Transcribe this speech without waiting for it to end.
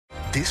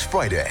This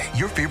Friday,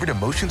 your favorite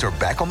emotions are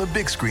back on the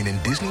big screen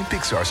in Disney and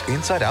Pixar's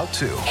Inside Out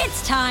 2.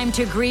 It's time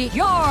to greet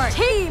your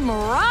Team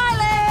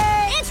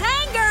Riley! It's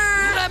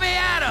anger! Let me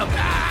at him!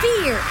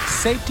 Fear!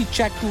 Safety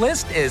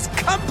checklist is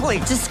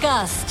complete!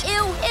 Disgust! Ew,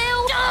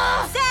 ew!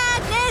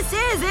 Sadness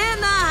is in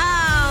the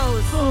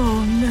house!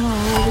 Oh, no.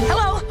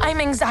 Hello, I'm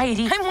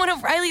anxiety. I'm one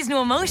of Riley's new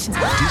emotions.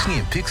 Disney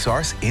and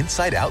Pixar's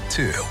Inside Out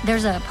 2.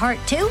 There's a part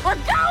 2? We're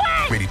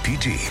going! Rated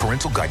PG.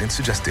 Parental guidance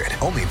suggested.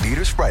 Only in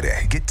theaters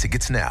Friday. Get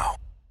tickets now.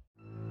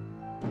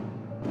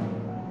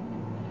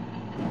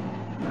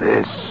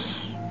 This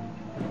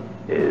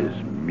is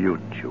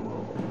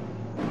Mutual.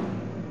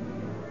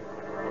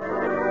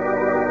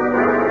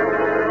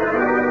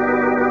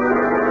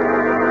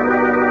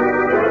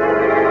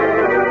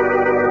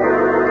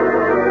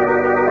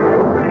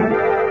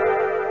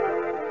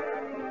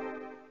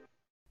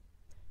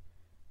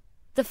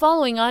 The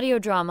following audio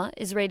drama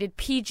is rated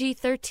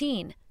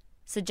PG-13,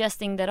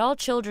 suggesting that all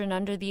children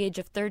under the age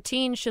of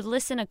 13 should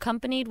listen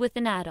accompanied with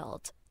an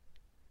adult.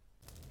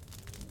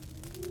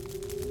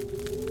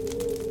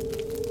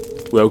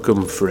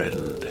 Welcome,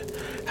 friend.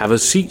 Have a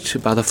seat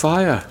by the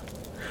fire.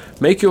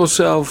 Make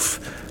yourself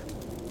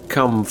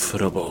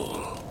comfortable.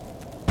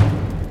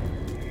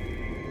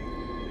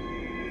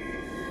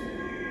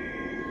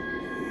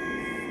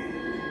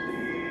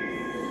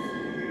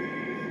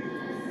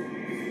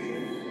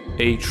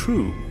 A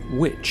true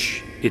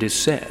witch, it is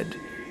said,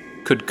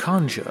 could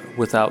conjure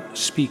without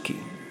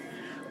speaking,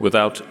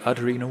 without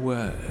uttering a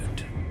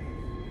word,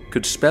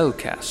 could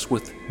spellcast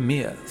with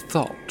mere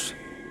thought,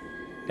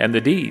 and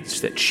the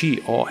deeds that she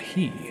or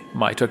he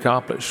might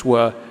accomplish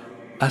were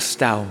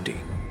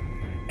astounding,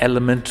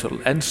 elemental,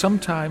 and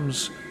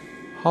sometimes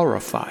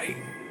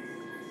horrifying.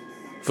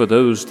 For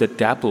those that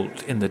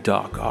dabbled in the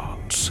dark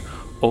arts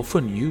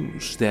often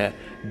used their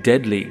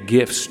deadly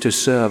gifts to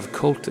serve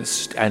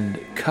cultists and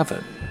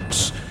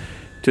covens,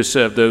 to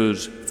serve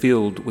those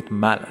filled with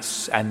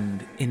malice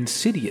and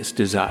insidious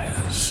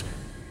desires,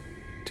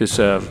 to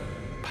serve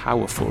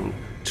powerful,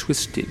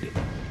 twisted,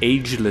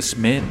 ageless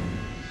men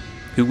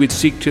who would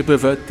seek to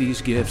pervert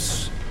these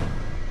gifts.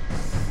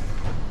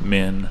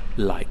 Men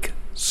like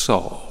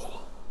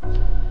Saul.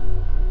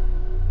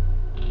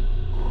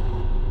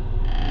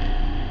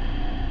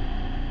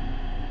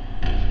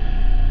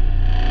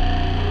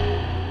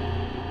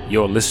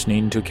 You're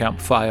listening to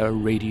Campfire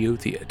Radio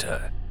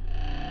Theater.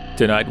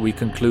 Tonight we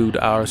conclude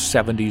our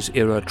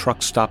 70s-era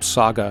truck stop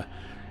saga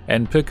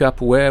and pick up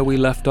where we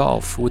left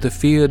off with a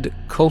feared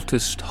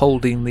cultist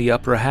holding the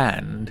upper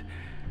hand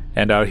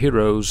and our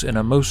heroes in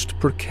a most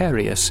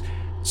precarious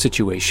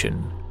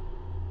situation.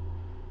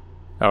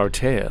 Our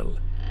tale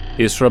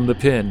is from the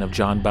pen of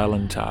John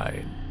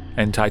Ballantyne,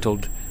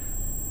 entitled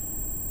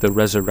The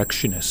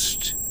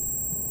Resurrectionist.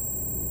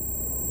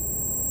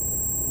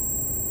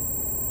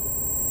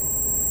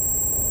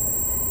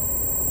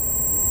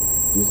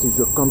 This is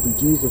your come to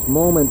Jesus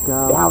moment,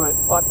 Cal. Damn it,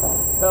 what the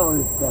hell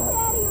is that?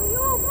 Daddy, are you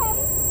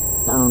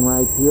okay?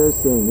 Downright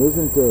piercing,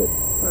 isn't it?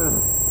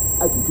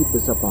 I can keep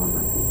this up all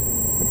night,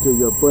 until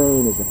your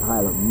brain is a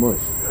pile of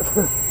mush.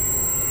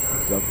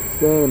 Just the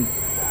same,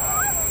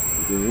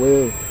 either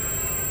way,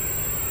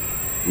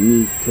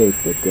 we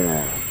take the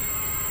girl.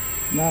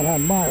 Not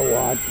on my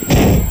watch.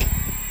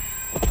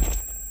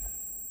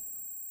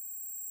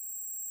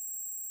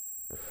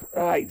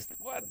 Christ,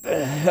 what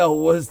the hell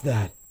was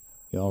that?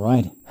 You all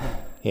right?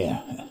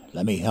 Here,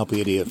 let me help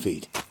you to your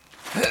feet.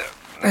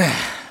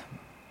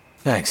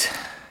 Thanks.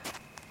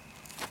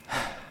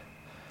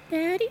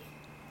 Daddy?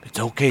 It's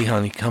okay,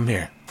 honey. Come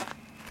here.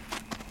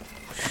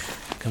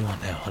 Come on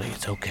now, honey.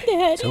 It's okay.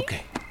 Daddy? It's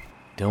okay.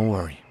 Don't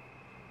worry.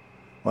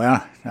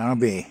 Well, I'll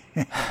be.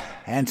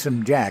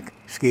 Handsome Jack,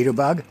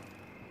 Skeeterbug.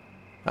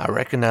 I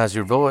recognize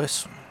your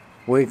voice.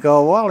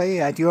 Weeko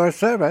Wally at your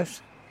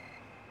service.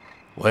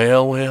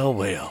 Well, well,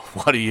 well.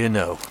 What do you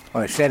know?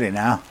 Oh, steady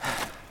now.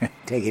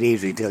 Take it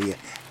easy till you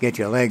get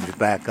your legs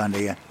back under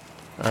you.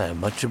 I am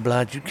much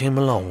obliged you came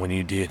along when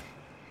you did.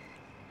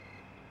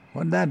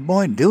 What'd that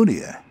boy do to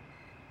you?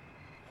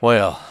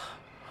 Well,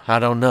 I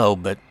don't know,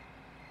 but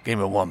gave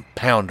me 1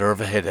 pounder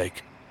of a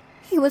headache.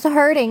 He was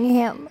hurting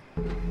him.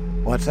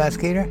 What's that,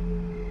 Skeeter?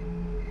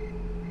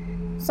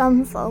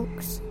 Some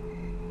folks,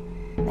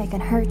 they can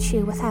hurt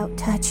you without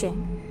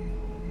touching.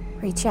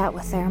 Reach out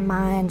with their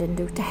mind and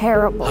do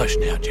terrible. Hush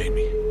now,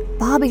 Jamie.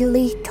 Bobby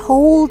Lee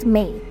told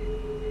me.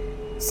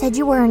 Said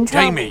you were in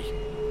trouble. Jamie!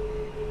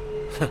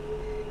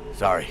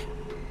 Sorry.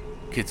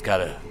 Kid's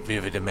got a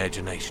vivid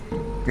imagination.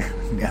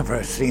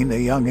 Never seen a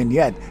young'un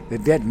yet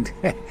that didn't.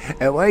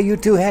 Where are you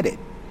two headed?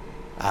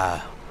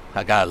 I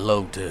got a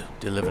load to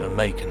deliver to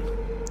Macon.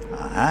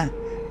 Uh-huh.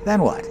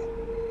 Then what?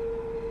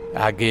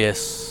 I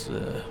guess,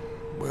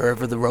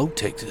 wherever the road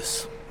takes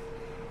us.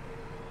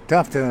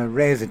 Tough to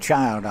raise a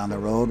child on the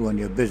road when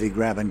you're busy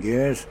grabbing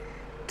gears.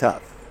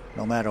 Tough,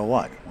 no matter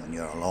what, when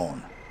you're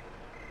alone.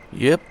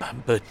 Yep,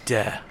 but,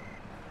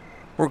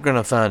 we're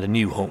gonna find a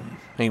new home,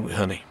 ain't we,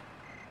 honey?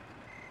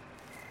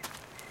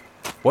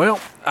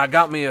 Well, I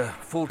got me a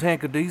full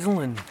tank of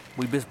diesel and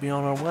we best be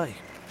on our way.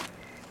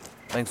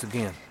 Thanks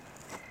again.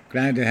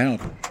 Glad to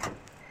help.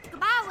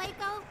 Goodbye,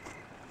 Waco.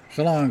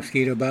 So long,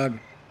 Skeeter Bug.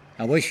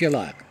 I wish you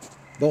luck.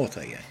 Both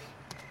of you.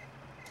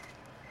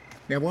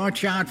 Yeah,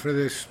 watch out for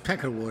this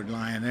peckerwood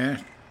lying there.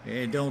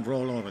 Don't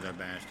roll over the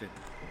bastard.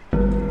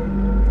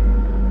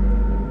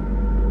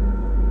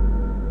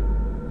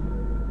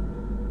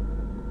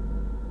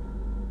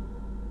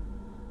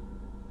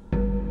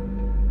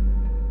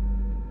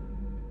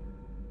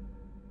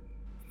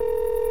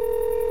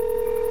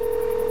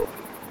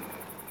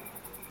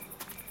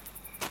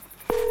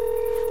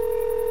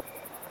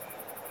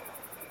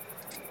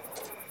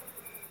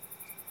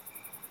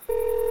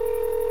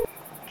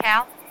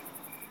 Cal?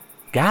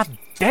 God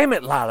damn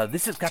it, Lila,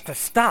 this has got to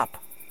stop.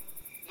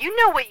 You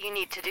know what you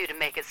need to do to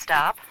make it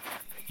stop.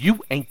 You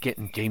ain't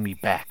getting Jamie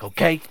back,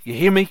 okay? You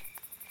hear me?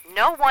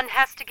 No one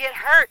has to get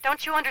hurt,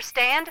 don't you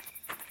understand?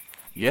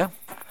 Yeah?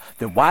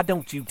 Then why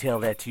don't you tell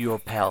that to your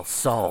pal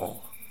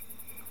Saul?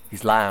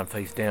 He's lying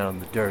face down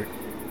in the dirt.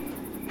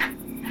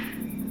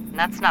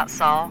 That's not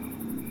Saul.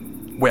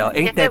 Well,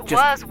 ain't if that it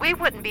just... was, we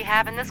wouldn't be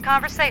having this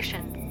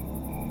conversation.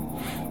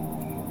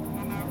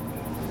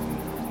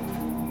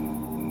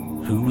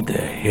 Who the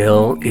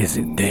hell is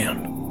it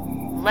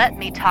then? Let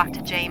me talk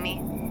to Jamie.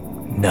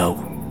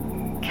 No.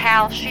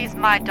 Cal, she's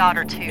my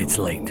daughter too. It's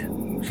late.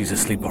 She's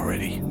asleep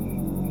already.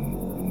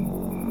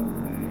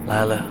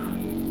 Lila,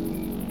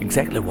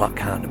 exactly what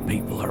kind of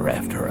people are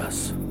after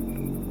us?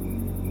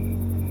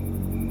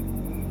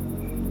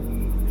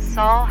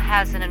 Saul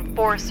has an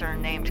enforcer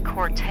named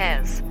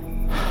Cortez.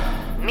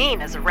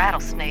 Mean as a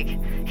rattlesnake.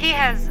 He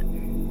has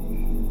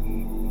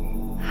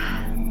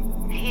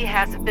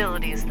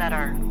abilities that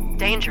are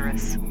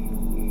dangerous.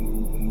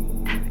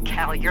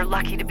 Cal, you're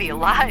lucky to be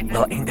alive.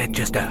 Well, ain't that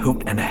just a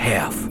hoot and a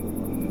half?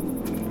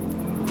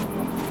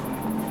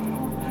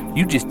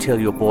 You just tell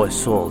your boy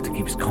Saul to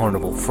keep his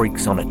carnival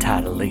freaks on a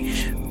tighter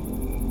leash.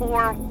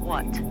 Or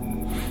what?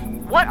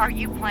 What are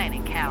you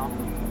planning, Cal?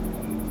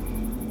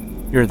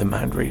 You're the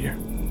mind reader.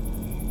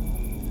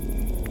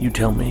 You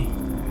tell me.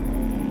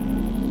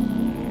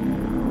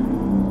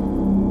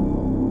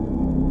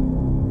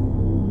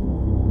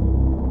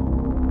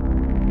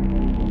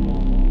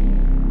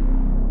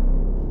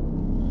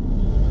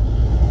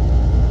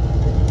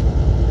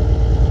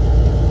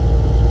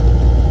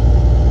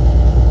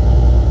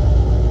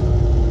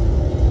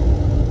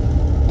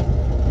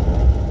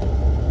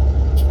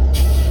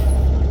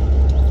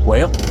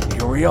 Well,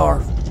 here we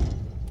are.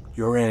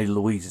 Your Auntie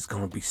Louise is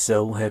gonna be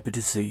so happy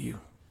to see you.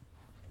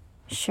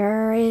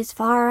 Sure is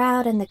far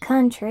out in the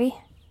country.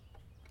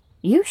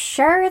 You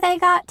sure they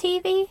got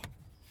TV?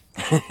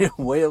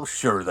 Well,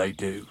 sure they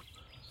do.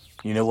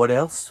 You know what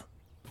else?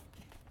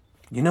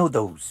 You know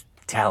those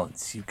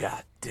talents you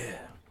got,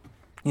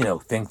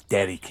 things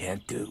Daddy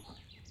can't do.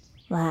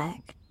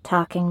 Like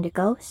talking to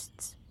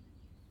ghosts?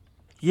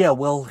 Yeah,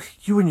 well,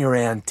 you and your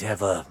aunt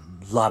have a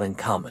lot in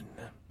common.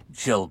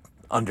 She'll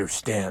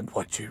understand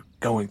what you're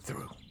going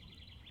through.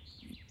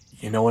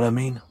 You know what I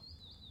mean?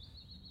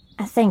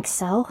 I think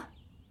so.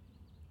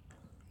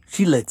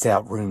 She lets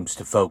out rooms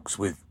to folks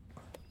with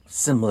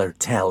similar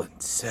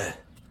talents.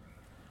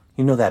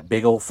 You know that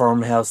big old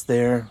farmhouse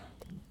there?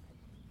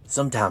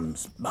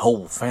 Sometimes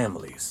whole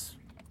families.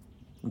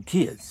 And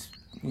kids,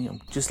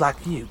 just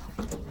like you.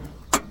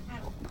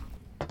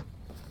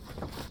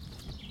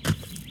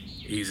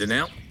 Easy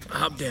now.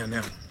 Hop down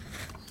now.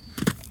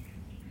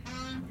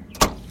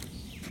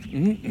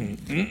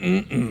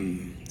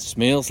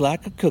 Smells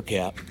like a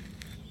cookout.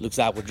 Looks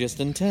like we're just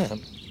in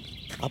time.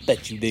 I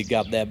bet you they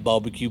got that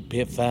barbecue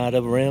pit fired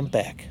up around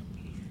back.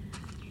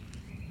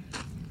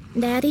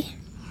 Daddy,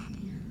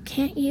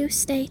 can't you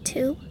stay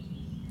too?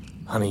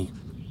 Honey,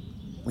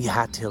 we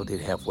hightailed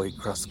it halfway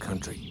across the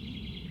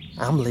country.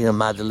 I'm laying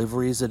my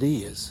delivery as it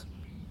is.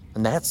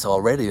 And that's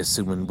already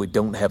assuming we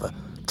don't have a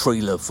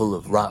trailer full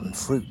of rotten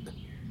fruit.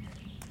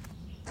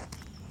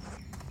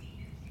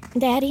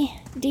 Daddy,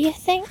 do you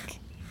think?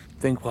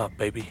 Think what,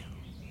 baby?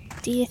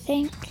 Do you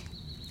think?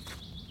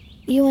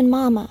 You and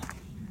Mama,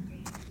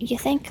 you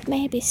think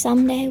maybe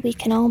someday we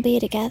can all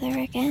be together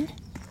again?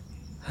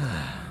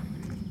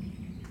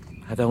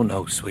 I don't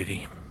know,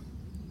 sweetie.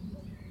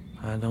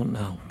 I don't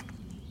know.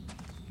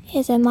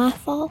 Is it my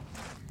fault?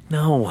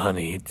 No,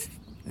 honey,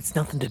 it's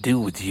nothing to do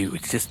with you.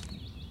 It's just,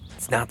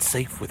 it's not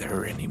safe with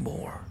her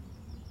anymore.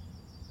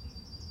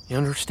 You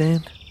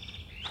understand?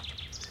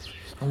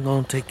 I'm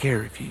gonna take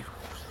care of you.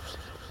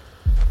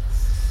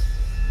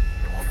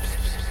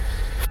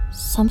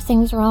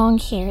 Something's wrong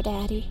here,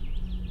 Daddy.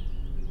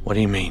 What do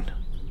you mean?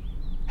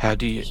 How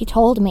do you... He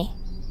told me.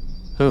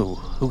 Who?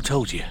 Who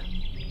told you?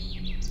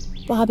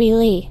 Bobby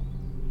Lee.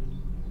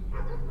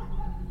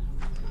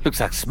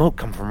 Looks like smoke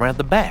come from around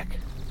the back.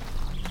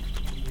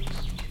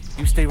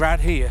 You stay right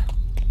here.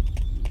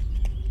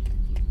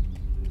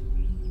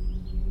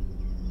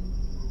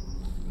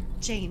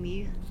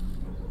 Jamie.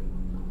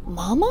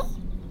 Mama?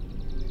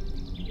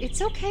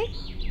 It's okay.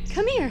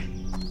 Come here.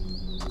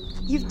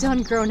 You've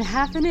done grown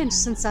half an inch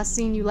since I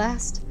seen you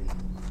last.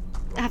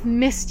 I've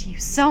missed you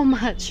so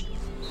much.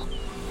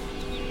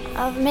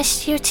 I've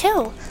missed you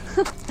too.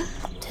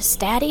 Does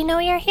Daddy know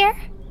you're here?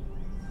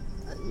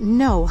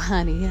 No,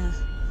 honey.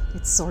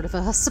 It's sort of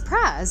a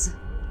surprise.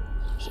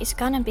 He's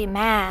gonna be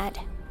mad.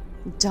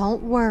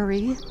 Don't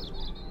worry.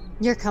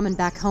 You're coming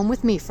back home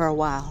with me for a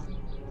while.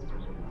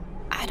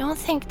 I don't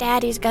think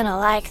Daddy's gonna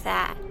like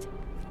that.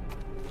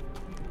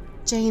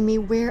 Jamie,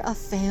 we're a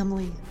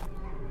family.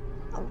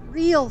 A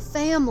real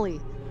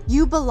family.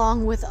 You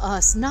belong with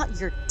us, not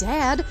your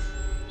dad.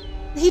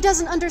 He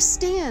doesn't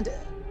understand.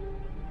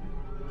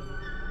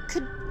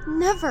 Could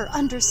never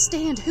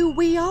understand who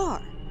we are.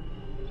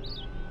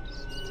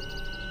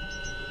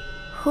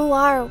 Who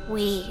are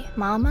we,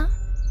 Mama?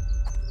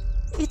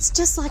 It's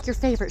just like your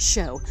favorite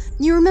show.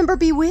 You remember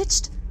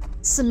Bewitched?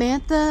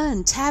 Samantha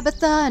and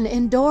Tabitha and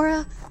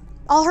Endora?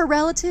 All her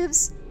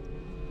relatives?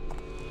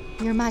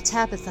 You're my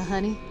Tabitha,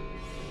 honey.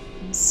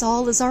 And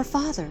Saul is our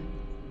father.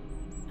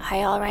 I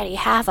already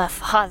have a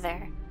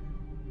father.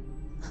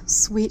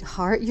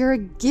 Sweetheart, you're a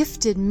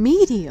gifted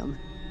medium.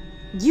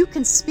 You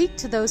can speak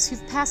to those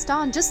who've passed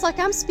on just like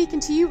I'm speaking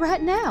to you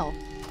right now.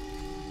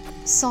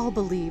 Saul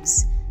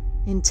believes,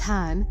 in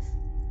time,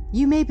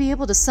 you may be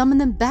able to summon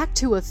them back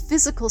to a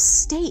physical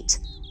state.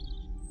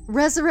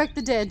 Resurrect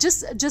the dead,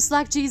 just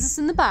like Jesus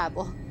in the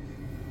Bible.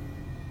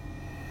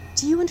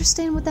 Do you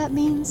understand what that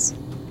means?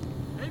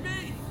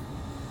 Jamie!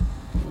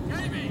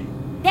 Jamie!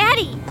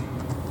 Daddy!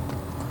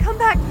 Come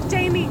back,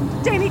 Jamie!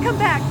 Jamie, come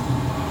back!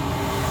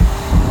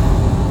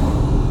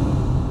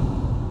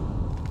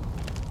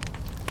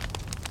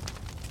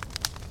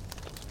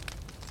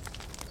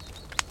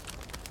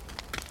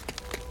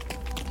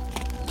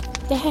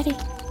 Daddy!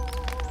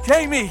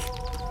 Jamie!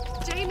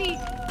 Jamie,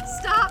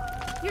 stop!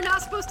 You're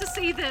not supposed to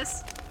see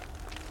this.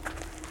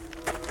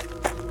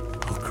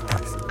 Oh,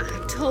 Christ.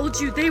 I told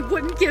you they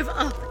wouldn't give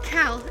up,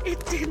 Cal.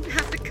 It didn't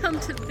have to come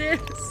to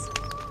this.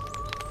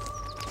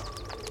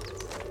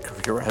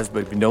 Cover your eyes,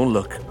 baby. Don't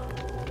look.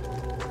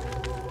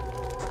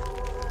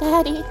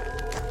 Daddy,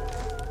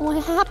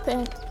 what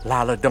happened?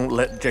 Lila, don't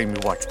let Jamie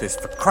watch this,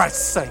 for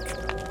Christ's sake.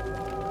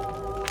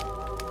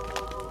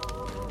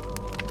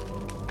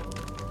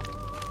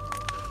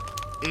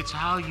 It's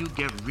how you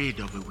get rid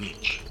of a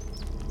witch.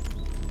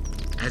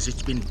 As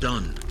it's been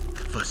done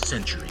for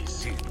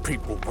centuries. These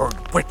people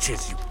weren't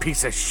witches, you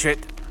piece of shit.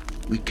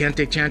 We can't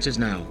take chances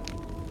now.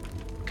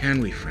 Can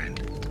we, friend?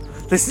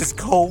 This is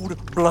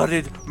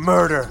cold-blooded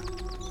murder.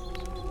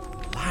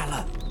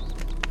 Lila,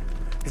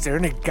 is there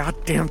any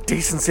goddamn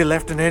decency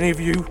left in any of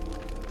you?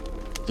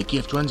 The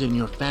gift runs in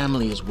your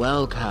family as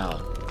well,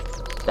 Cal.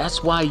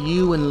 That's why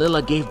you and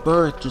Lila gave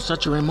birth to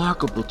such a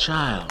remarkable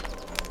child.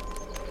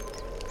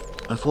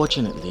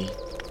 Unfortunately,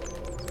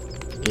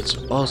 it's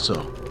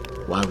also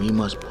why we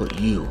must put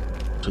you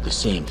to the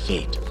same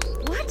fate.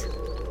 What?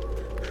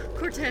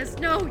 Cortez,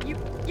 no,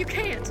 you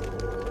can't.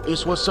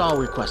 It's what Saul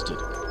requested.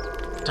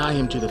 Tie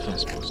him to the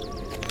fence post.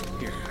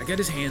 Here, I got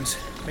his hands.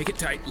 Make it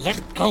tight.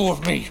 Let go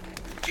of me.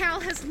 Cal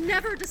has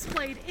never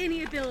displayed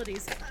any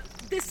abilities.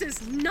 This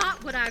is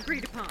not what I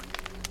agreed upon.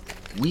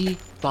 We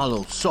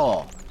follow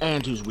Saul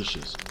and his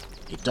wishes.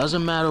 It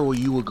doesn't matter what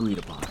you agreed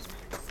upon.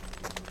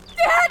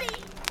 Daddy!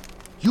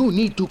 You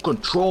need to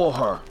control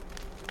her.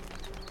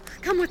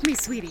 Come with me,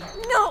 sweetie.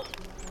 No!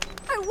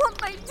 I want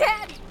my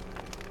daddy!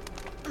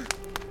 My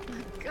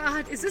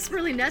God, is this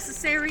really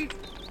necessary?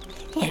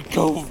 Let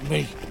go of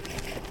me.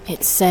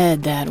 It's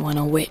said that when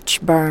a witch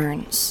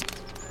burns,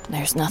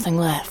 there's nothing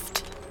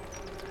left.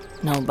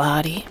 No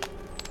body,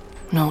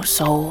 no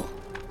soul,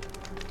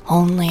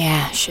 only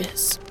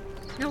ashes.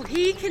 No,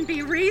 he can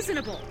be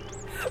reasonable.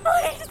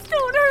 Please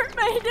don't hurt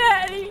my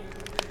daddy!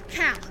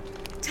 Cal,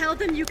 tell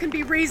them you can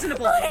be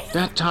reasonable. Please.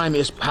 That time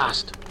is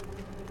past.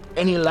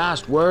 Any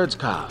last words,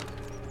 Cal?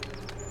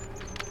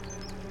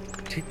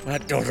 Keep my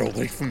daughter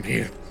away from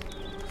here.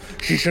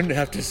 She shouldn't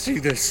have to see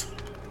this.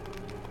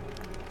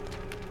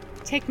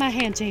 Take my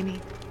hand, Jamie.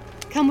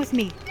 Come with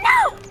me.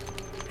 No!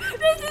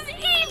 This is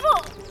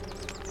evil!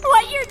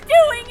 What you're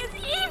doing is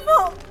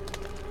evil!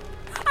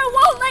 I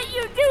won't let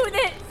you do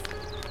this!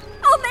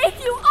 I'll make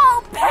you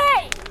all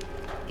pay!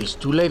 It's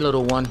too late,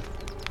 little one.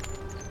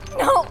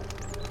 No! The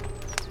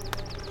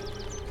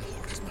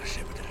Lord is my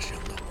shepherd, I shall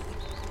not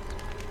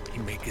want. He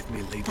maketh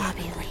me lay down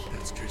in green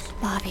pastures.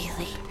 Bobby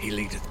Lee. He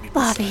leadeth me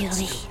Bobby beside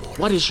Lee. still waters.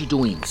 What is she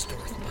doing?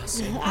 Restoreth my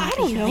soul. I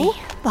don't know.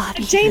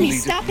 Bobby Jamie, Lee.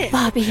 stop it.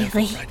 Bobby Path of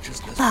Lee.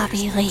 righteousness Bobby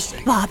for his Lee.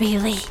 sake. Bobby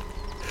Lee.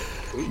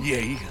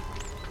 Yea,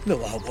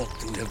 though I walk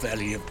through the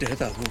valley of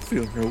death, I will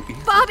fear no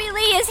evil. Bobby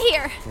Lee is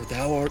here! For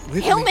thou art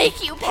with He'll me.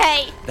 make you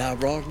pay! Thy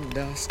rod and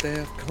thy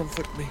staff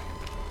comfort me.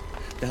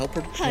 Thou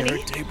prepare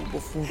Honey, a table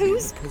before me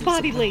who's in the presence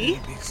Bobby of my Lee?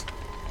 enemies.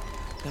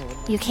 Thou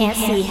anointest You can't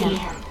my see head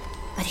him,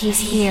 but he's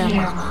here,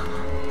 Mama.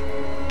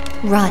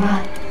 Run.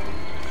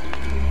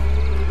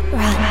 Run. I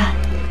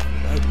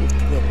will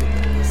dwell in the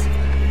house of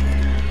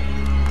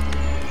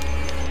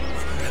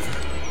forever.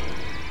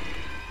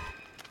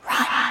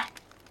 Run.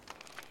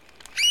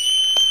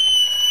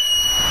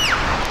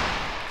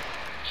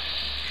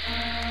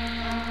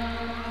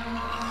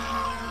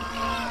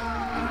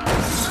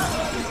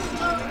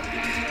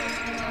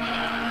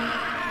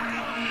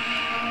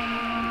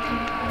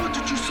 What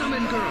did you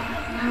summon, girl?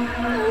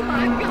 Oh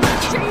my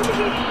God,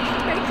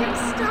 Jamie! Make him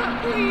stop!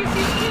 Please,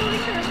 he's killing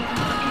her.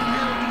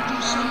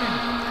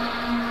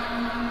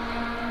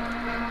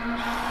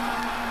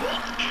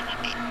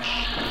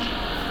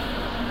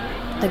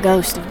 The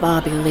ghost of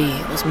Bobby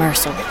Lee was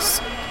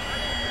merciless.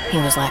 He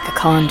was like a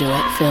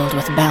conduit filled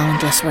with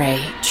boundless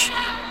rage.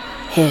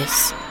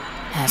 His,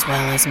 as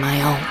well as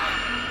my own.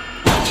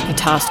 He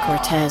tossed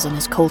Cortez and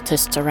his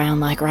cultists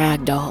around like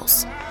rag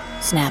dolls,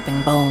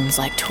 snapping bones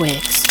like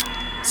twigs,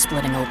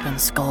 splitting open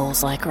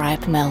skulls like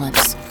ripe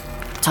melons,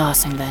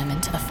 tossing them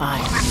into the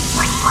fire.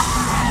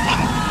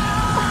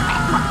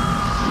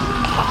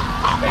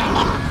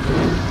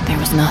 There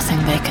was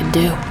nothing they could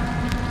do.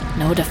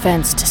 No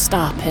defense to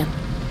stop him.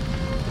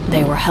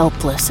 They were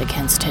helpless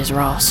against his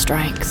raw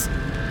strength.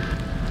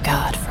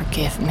 God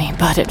forgive me,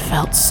 but it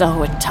felt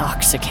so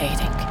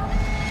intoxicating.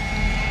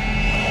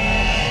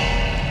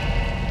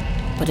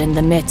 But in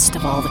the midst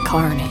of all the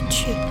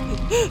carnage,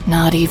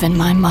 not even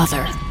my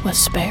mother was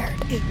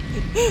spared.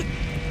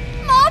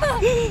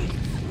 Mama!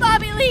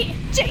 Bobby Lee!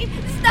 Jane,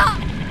 stop!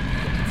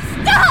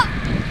 Stop!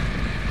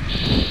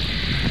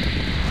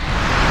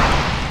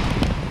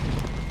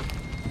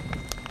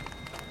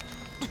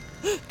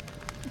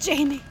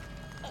 Jamie.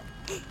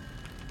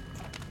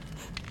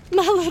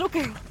 My little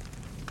girl.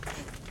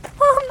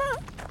 Mama!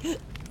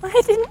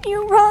 Why didn't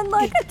you run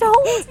like I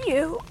told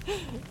you?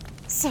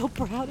 So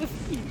proud of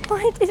you.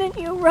 Why didn't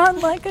you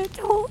run like I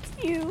told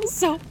you?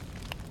 So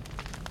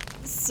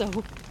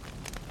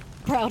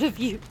proud of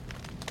you.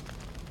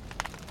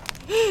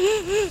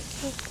 I'm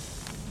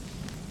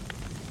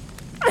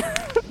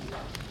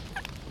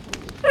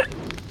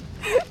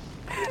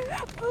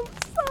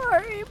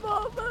sorry,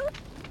 Mama.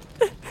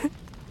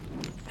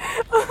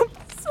 I'm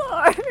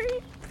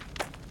sorry.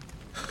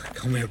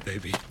 Come here,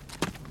 baby.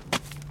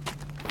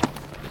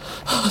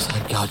 Oh,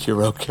 thank God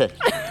you're okay.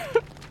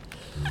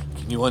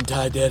 Can you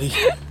untie Daddy?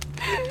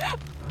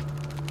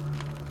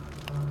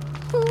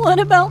 What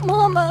about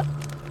Mama?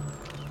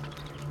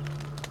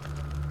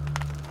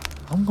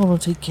 I'm gonna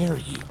take care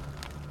of you.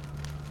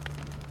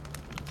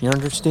 You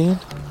understand?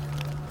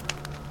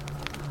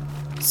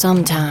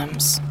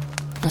 Sometimes,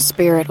 a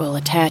spirit will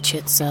attach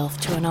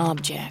itself to an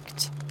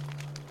object.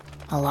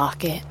 A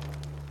locket,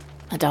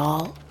 a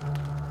doll.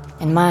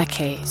 In my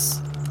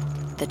case,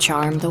 the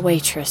charm the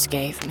waitress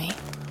gave me.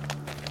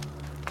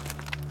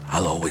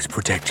 I'll always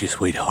protect you,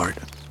 sweetheart.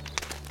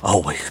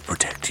 Always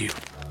protect you.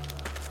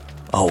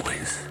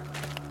 Always.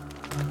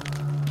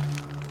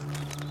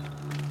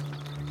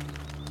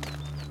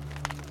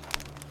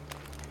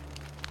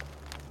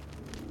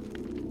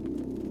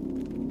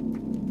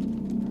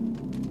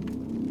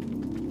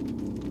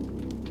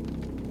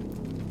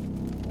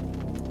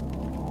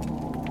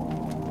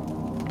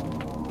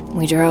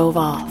 We drove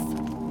off,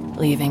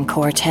 leaving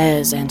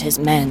Cortez and his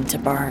men to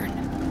burn,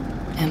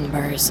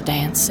 embers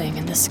dancing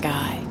in the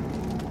sky,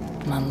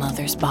 my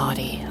mother's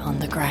body on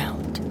the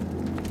ground.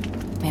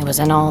 It was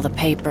in all the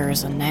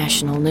papers and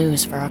national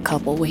news for a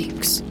couple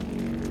weeks.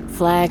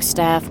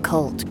 Flagstaff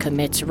cult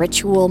commits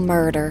ritual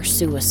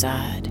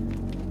murder-suicide.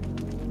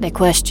 They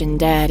questioned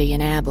Daddy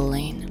in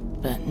Abilene,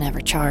 but never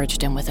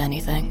charged him with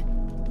anything.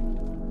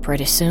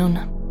 Pretty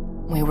soon,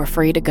 we were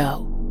free to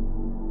go.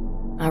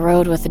 I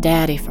rode with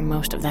Daddy for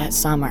most of that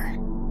summer,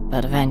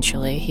 but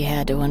eventually he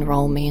had to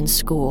enroll me in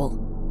school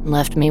and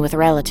left me with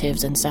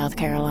relatives in South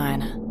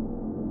Carolina.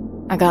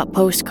 I got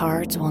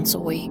postcards once a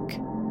week,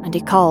 and he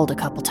called a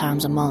couple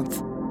times a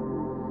month.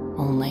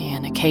 Only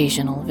an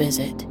occasional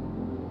visit.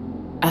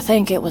 I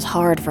think it was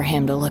hard for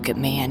him to look at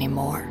me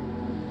anymore.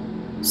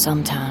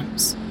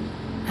 Sometimes,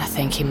 I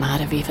think he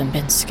might have even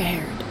been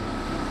scared.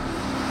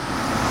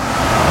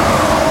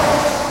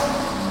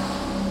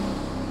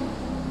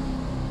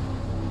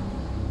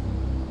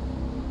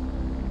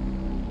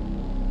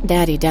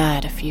 Daddy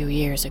died a few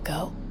years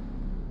ago.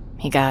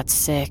 He got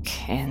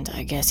sick, and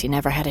I guess he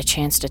never had a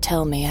chance to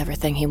tell me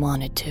everything he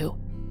wanted to.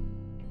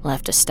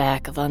 Left a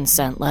stack of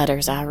unsent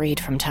letters I read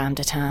from time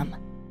to time.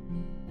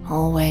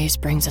 Always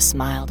brings a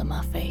smile to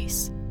my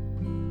face.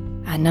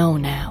 I know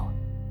now,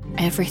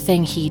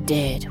 everything he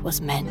did was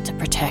meant to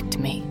protect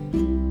me.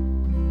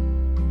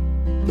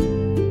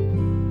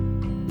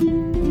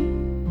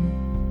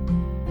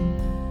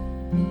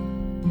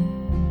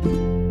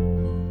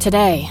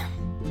 Today,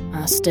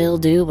 I still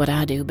do what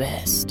I do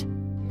best.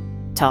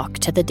 Talk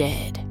to the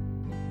dead.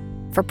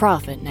 For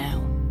profit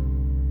now.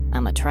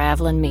 I'm a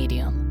traveling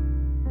medium.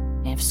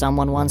 If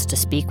someone wants to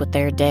speak with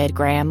their dead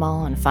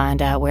grandma and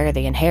find out where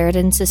the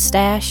inheritance is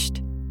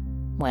stashed,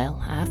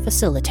 well, I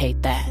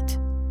facilitate that.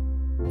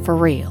 For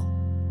real.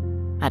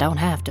 I don't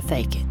have to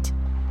fake it.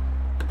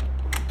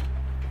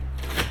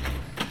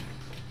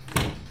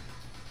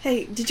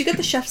 Hey, did you get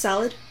the chef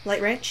salad?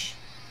 Light ranch?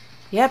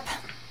 Yep.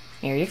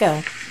 Here you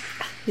go.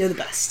 You're the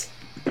best.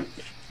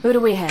 Who do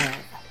we have?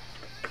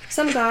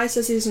 Some guy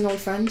says he's an old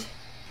friend.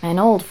 An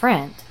old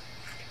friend?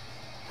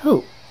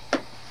 Who?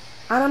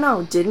 I don't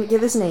know, didn't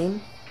give his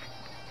name.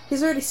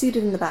 He's already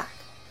seated in the back.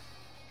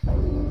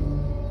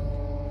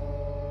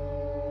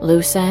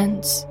 Loose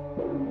ends?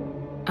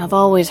 I've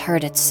always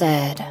heard it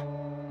said,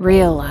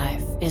 real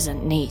life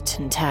isn't neat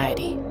and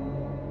tidy.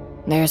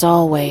 There's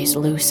always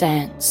loose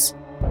ends,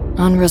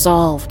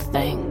 unresolved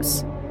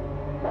things.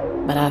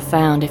 But I've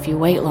found if you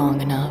wait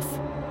long enough,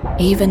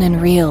 even in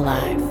real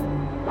life,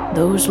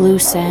 those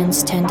loose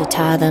ends tend to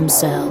tie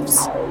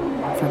themselves,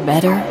 for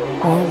better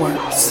or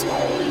worse.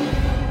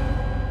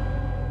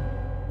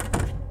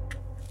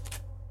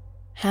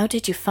 How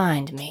did you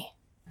find me?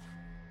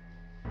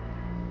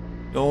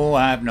 Oh,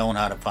 I've known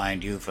how to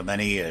find you for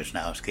many years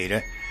now,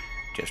 Skeeter.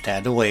 Just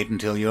had to wait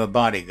until your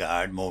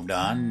bodyguard moved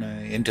on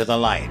into the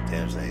light,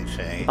 as they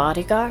say.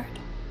 Bodyguard?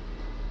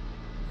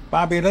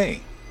 Bobby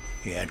Lee.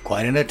 He had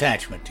quite an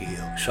attachment to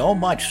you. So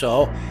much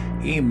so,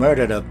 he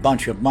murdered a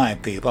bunch of my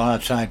people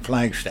outside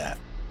Flagstaff.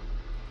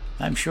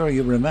 I'm sure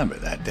you remember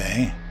that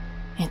day.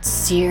 It's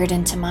seared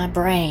into my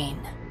brain.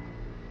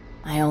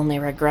 I only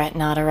regret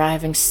not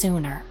arriving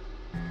sooner.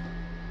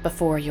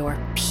 Before your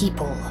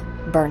people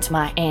burnt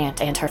my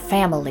aunt and her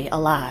family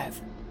alive.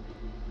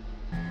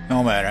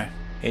 No matter.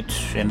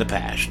 It's in the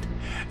past.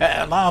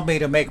 Allow me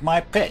to make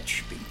my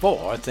pitch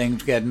before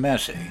things get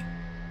messy.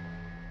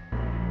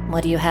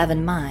 What do you have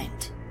in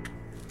mind?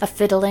 A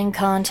fiddling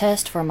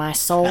contest for my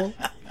soul?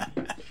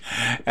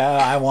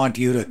 I want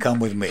you to come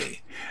with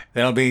me.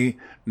 There'll be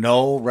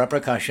no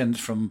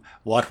repercussions from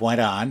what went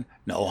on,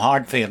 no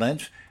hard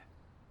feelings.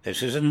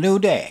 This is a new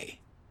day.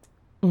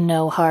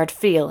 No hard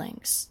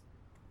feelings.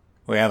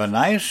 We have a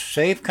nice,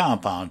 safe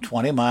compound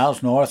 20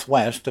 miles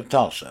northwest of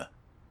Tulsa.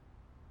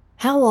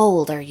 How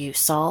old are you,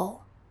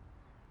 Saul?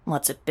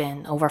 What's it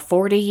been, over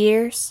 40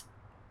 years?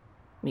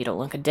 You don't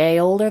look a day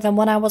older than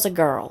when I was a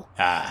girl.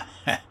 Ah,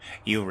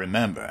 you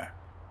remember.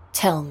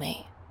 Tell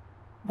me,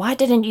 why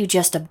didn't you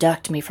just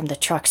abduct me from the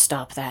truck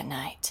stop that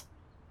night?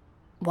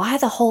 Why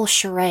the whole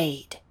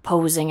charade,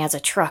 posing as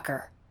a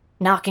trucker,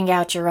 knocking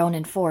out your own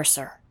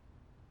enforcer?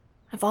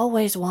 I've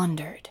always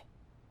wondered.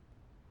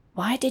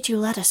 Why did you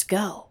let us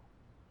go?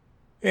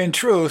 In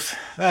truth,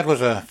 that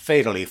was a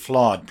fatally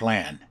flawed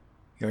plan.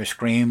 Your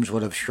screams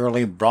would have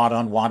surely brought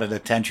unwanted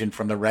attention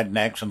from the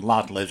rednecks and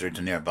lot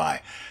lizards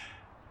nearby.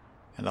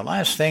 And the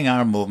last thing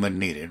our movement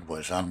needed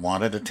was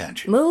unwanted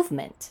attention.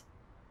 Movement?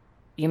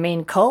 You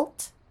mean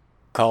cult?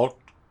 Cult,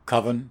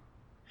 coven,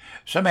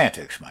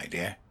 semantics, my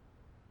dear.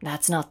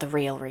 That's not the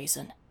real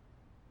reason.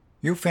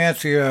 You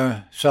fancy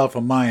yourself a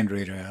mind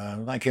reader,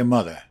 like your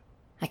mother.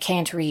 I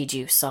can't read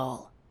you,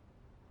 Saul.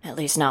 At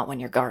least not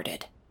when you're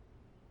guarded.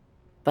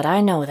 But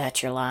I know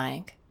that you're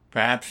lying.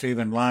 Perhaps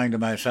even lying to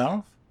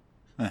myself?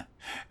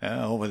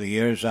 Over the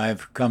years,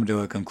 I've come to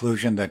a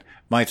conclusion that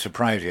might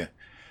surprise you.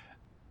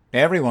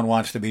 Everyone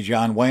wants to be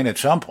John Wayne at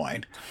some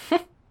point.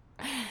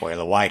 Wear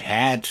the white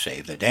hat,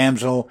 save the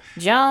damsel.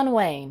 John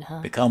Wayne,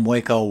 huh? Become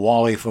Waco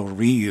Wally for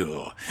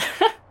real,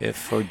 if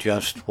for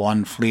just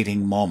one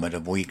fleeting moment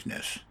of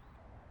weakness.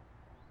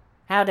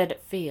 How did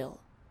it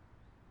feel?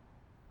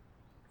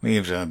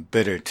 Leaves a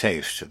bitter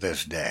taste to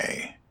this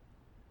day.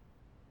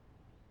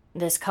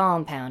 This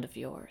compound of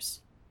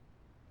yours,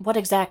 what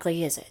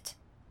exactly is it?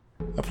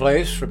 A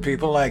place for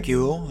people like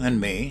you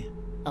and me.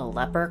 A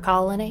leper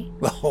colony?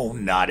 Oh,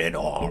 not at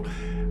all.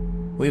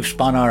 We've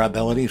spun our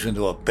abilities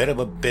into a bit of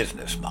a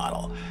business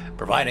model,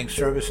 providing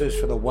services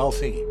for the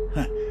wealthy.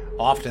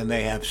 Often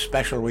they have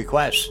special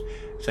requests,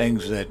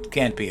 things that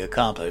can't be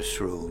accomplished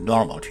through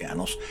normal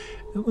channels.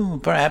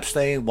 Perhaps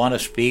they want to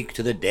speak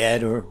to the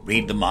dead or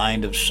read the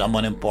mind of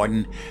someone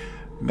important.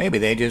 Maybe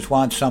they just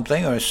want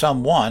something or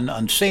someone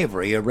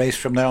unsavory erased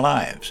from their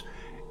lives.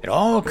 It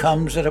all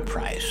comes at a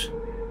price,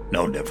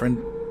 no different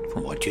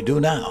from what you do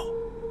now.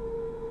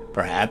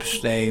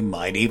 Perhaps they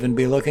might even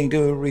be looking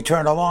to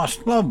return a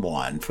lost loved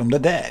one from the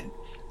dead.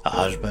 A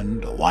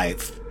husband, a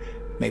wife,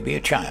 maybe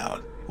a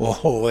child.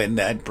 Oh, and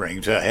that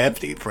brings a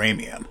hefty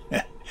premium.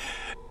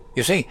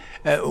 You see,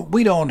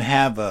 we don't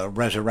have a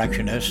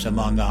resurrectionist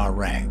among our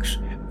ranks.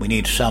 We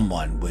need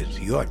someone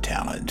with your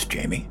talents,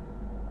 Jamie.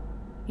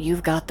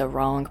 You've got the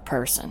wrong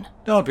person.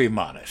 Don't be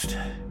modest.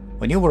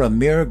 When you were a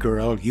mere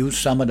girl, you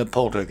summoned a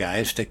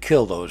poltergeist to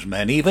kill those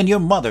men. Even your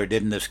mother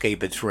didn't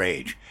escape its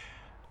rage.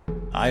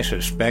 I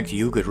suspect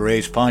you could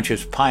raise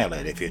Pontius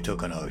Pilate if you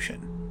took a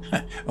notion.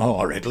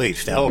 Or at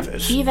least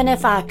Elvis. Even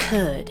if I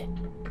could,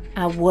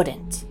 I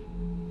wouldn't.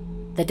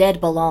 The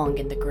dead belong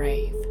in the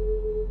grave.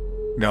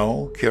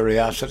 No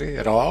curiosity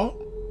at all?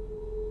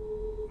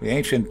 The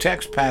ancient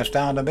text passed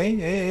down to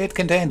me, it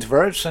contains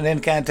verse and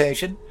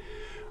incantation.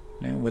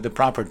 And with the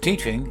proper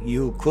teaching,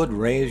 you could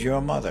raise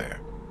your mother.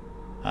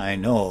 I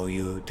know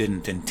you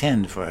didn't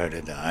intend for her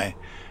to die.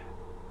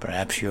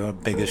 Perhaps your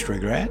biggest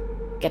regret?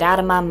 Get out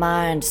of my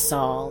mind,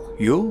 Saul.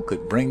 You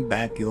could bring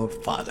back your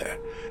father,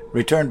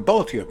 return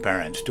both your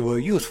parents to a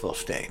youthful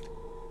state.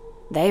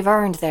 They've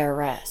earned their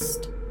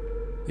rest.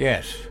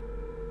 Yes,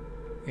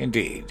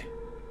 indeed.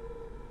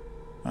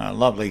 A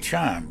lovely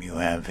charm you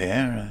have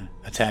here,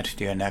 attached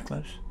to your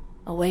necklace.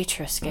 A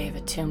waitress gave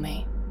it to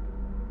me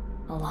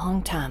a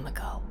long time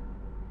ago.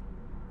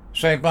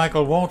 St.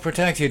 Michael won't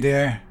protect you,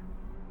 dear.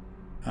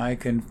 I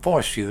can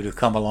force you to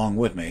come along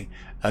with me,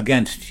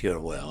 against your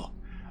will.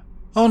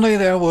 Only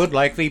there would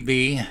likely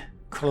be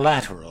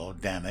collateral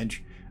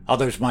damage.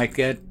 Others might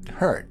get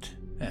hurt.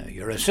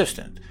 Your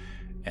assistant.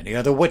 any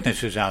other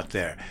witnesses out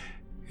there.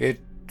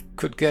 It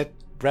could get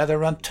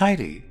rather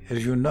untidy,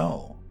 as you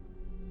know.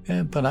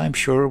 But I'm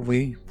sure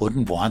we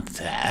wouldn't want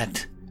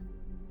that.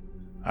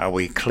 Are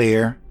we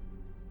clear?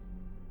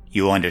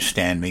 You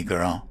understand me,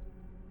 girl?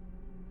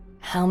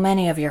 How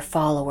many of your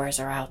followers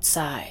are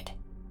outside?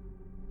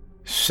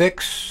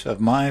 6 of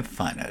my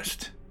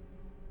finest.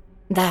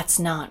 That's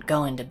not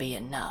going to be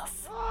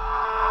enough.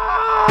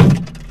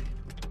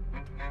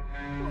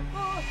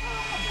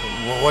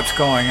 What's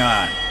going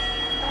on?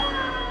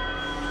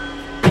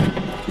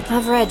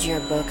 I've read your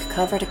book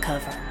cover to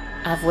cover.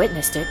 I've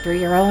witnessed it through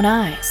your own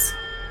eyes.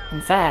 In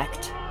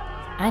fact,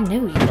 I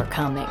knew you were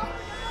coming.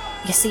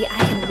 You see,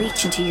 I can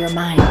reach into your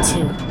mind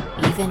too,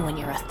 even when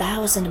you're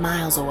 1,000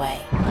 miles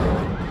away.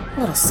 A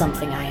little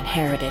something I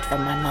inherited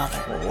from my mother.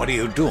 What are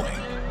you doing?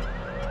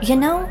 You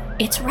know,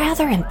 it's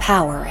rather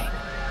empowering.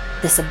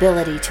 This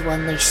ability to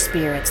unleash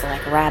spirits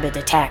like rabid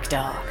attack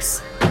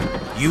dogs.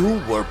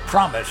 You were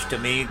promised to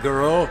me,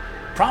 girl.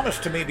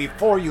 Promised to me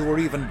before you were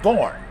even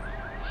born.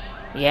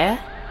 Yeah?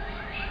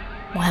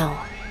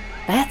 Well,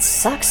 that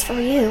sucks for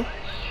you.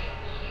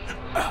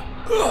 I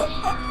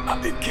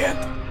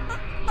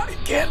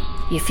can't.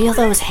 You feel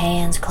those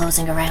hands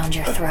closing around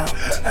your throat.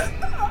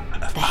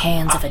 The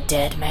hands of a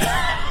dead man.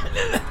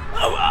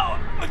 How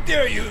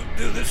dare you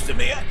do this to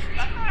me?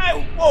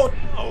 I won't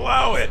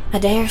allow it. I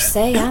dare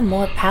say I'm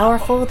more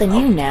powerful than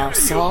you now,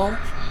 Saul.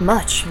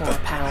 Much more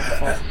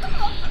powerful.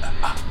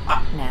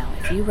 Now,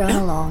 if you run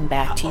along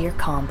back to your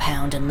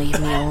compound and leave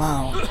me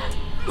alone,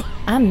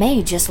 I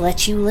may just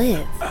let you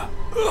live.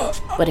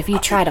 But if you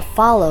try to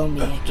follow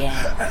me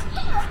again,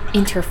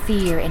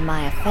 interfere in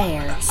my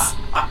affairs,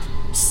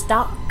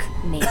 stalk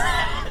me,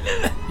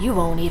 you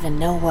won't even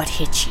know what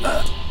hit you.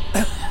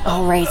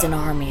 I'll raise an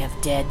army of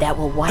dead that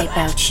will wipe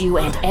out you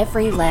and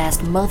every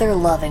last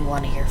mother-loving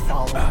one of your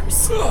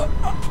followers.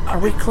 Are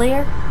we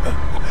clear?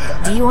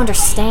 Do you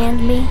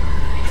understand me,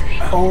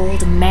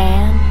 old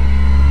man?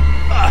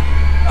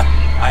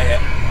 I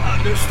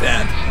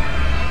understand.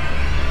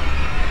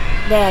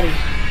 Daddy,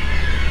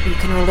 you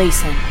can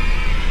release him.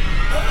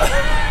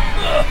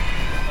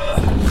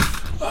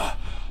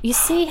 You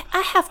see,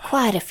 I have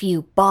quite a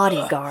few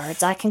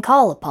bodyguards I can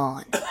call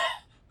upon.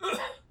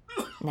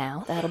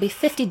 Now, that'll be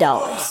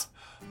 $50.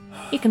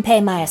 You can pay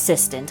my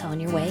assistant on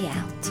your way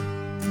out.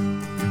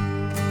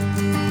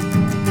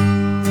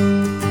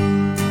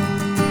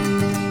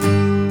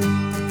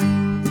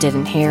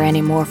 Didn't hear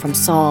any more from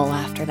Saul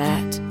after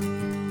that.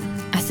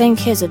 I think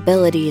his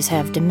abilities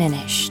have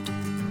diminished.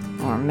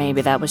 Or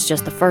maybe that was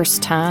just the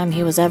first time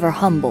he was ever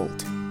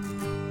humbled.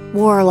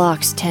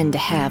 Warlocks tend to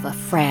have a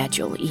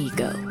fragile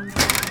ego.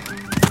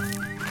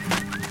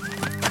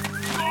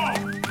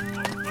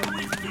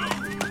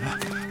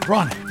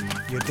 Run!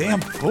 You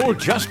damn fool,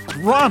 just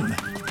run!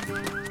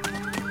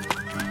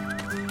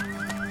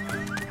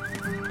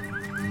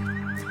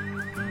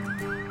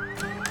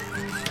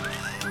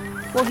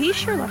 Well, he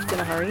sure left in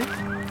a hurry.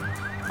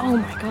 Oh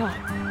my god.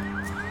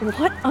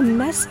 What a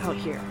mess out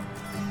here.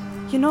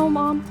 You know,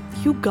 Mom,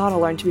 you gotta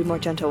learn to be more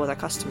gentle with our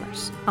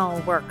customers. I'll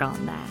work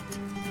on that.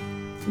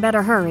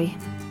 Better hurry.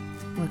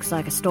 Looks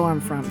like a storm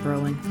front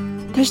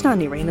brewing. There's not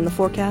any rain in the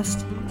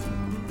forecast.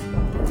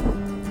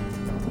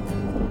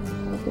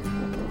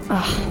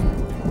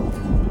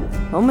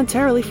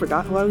 Momentarily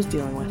forgot who I was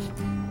dealing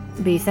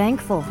with. Be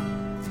thankful.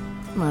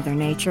 Mother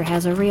Nature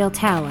has a real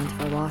talent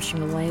for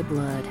washing away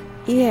blood.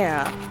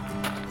 Yeah.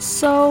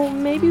 So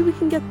maybe we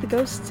can get the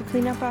ghosts to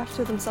clean up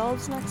after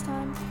themselves next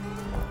time?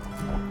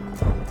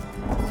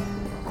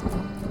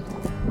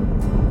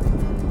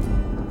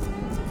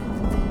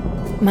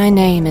 My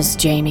name is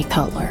Jamie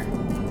Cutler.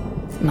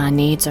 My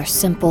needs are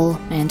simple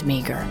and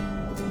meager.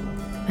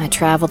 I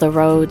travel the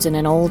roads in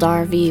an old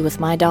RV with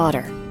my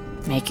daughter,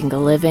 making a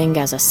living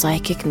as a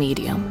psychic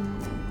medium.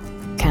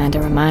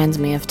 Kinda reminds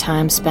me of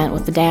time spent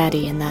with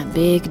Daddy in that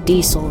big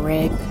diesel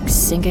rig,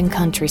 singing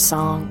country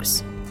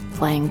songs,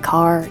 playing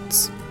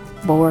cards,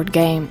 board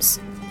games,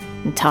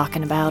 and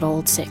talking about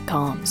old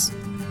sitcoms.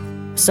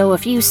 So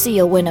if you see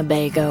a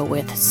Winnebago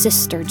with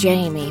Sister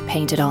Jamie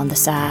painted on the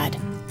side,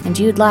 and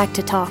you'd like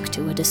to talk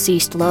to a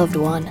deceased loved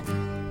one,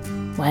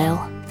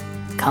 well,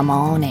 come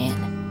on in.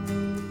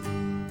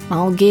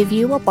 I'll give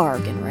you a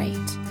bargain rate.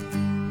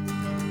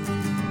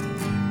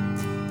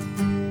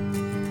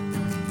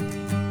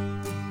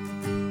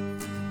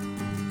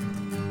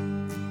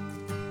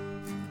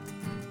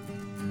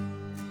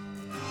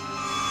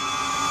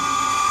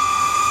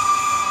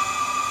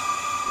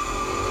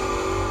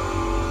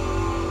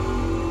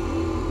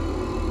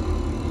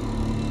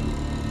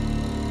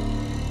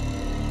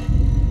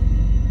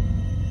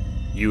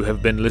 You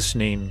have been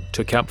listening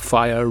to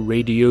Campfire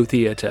Radio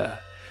Theater.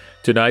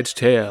 Tonight's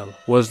tale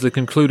was the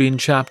concluding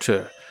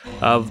chapter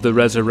of The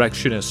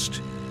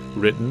Resurrectionist,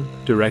 written,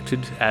 directed,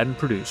 and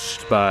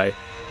produced by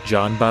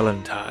John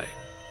Ballantyne.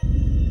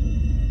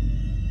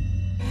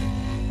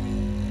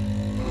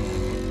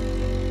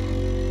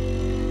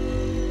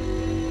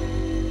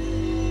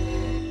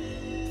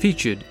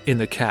 Featured in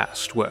the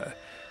cast were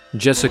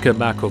Jessica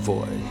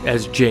McEvoy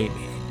as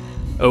Jamie,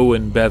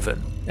 Owen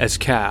Bevan as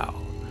Cal,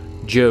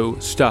 Joe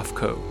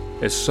Stofko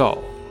as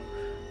Saul,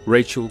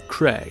 Rachel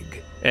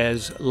Craig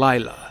as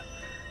Lila,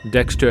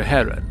 Dexter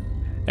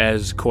Heron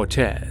as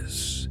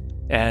Cortez,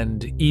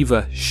 and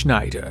Eva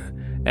Schneider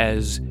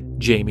as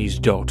Jamie's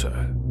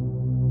daughter.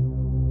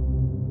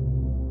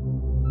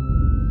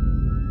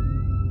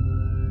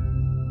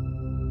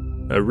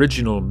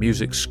 Original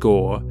music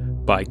score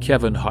by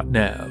Kevin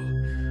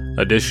Hotnell.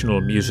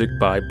 Additional music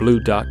by Blue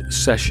Dot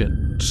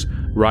Sessions,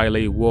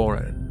 Riley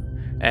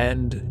Warren,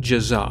 and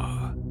Jazar.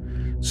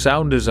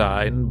 Sound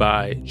design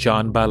by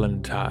John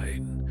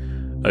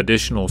Ballantyne.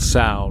 Additional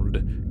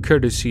sound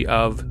courtesy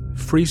of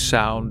Free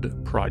Sound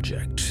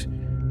Project.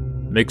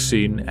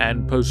 Mixing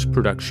and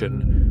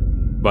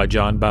post-production by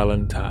John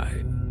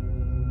Ballantyne.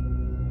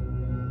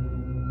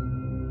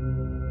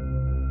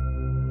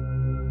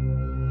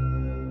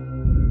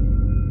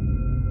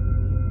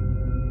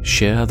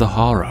 Share the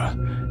horror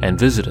and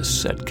visit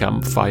us at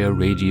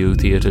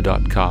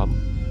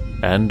CampfireRadioTheater.com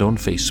and on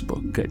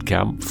Facebook at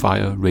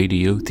Campfire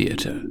Radio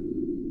Theater.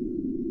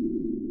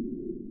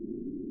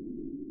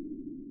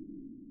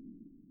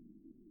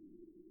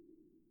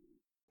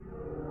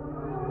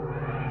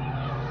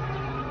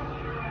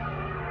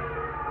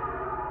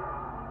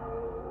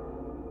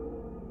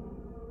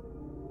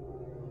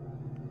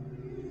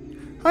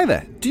 Hi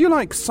there, do you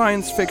like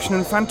science fiction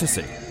and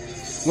fantasy?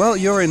 Well,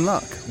 you're in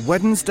luck.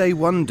 Wednesday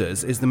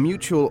Wonders is the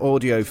Mutual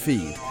audio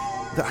feed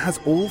that has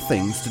all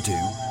things to do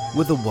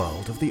with the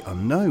world of the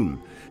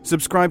unknown.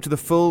 Subscribe to the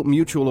full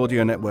Mutual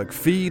Audio Network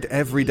feed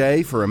every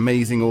day for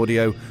amazing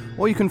audio,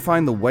 or you can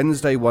find the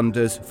Wednesday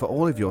Wonders for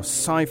all of your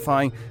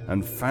sci-fi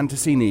and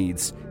fantasy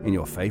needs in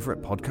your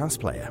favorite podcast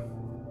player.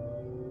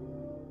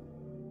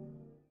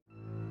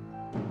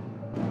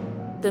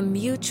 The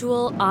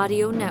Mutual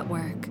Audio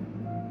Network.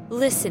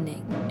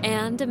 Listening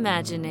and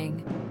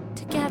imagining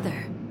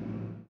together.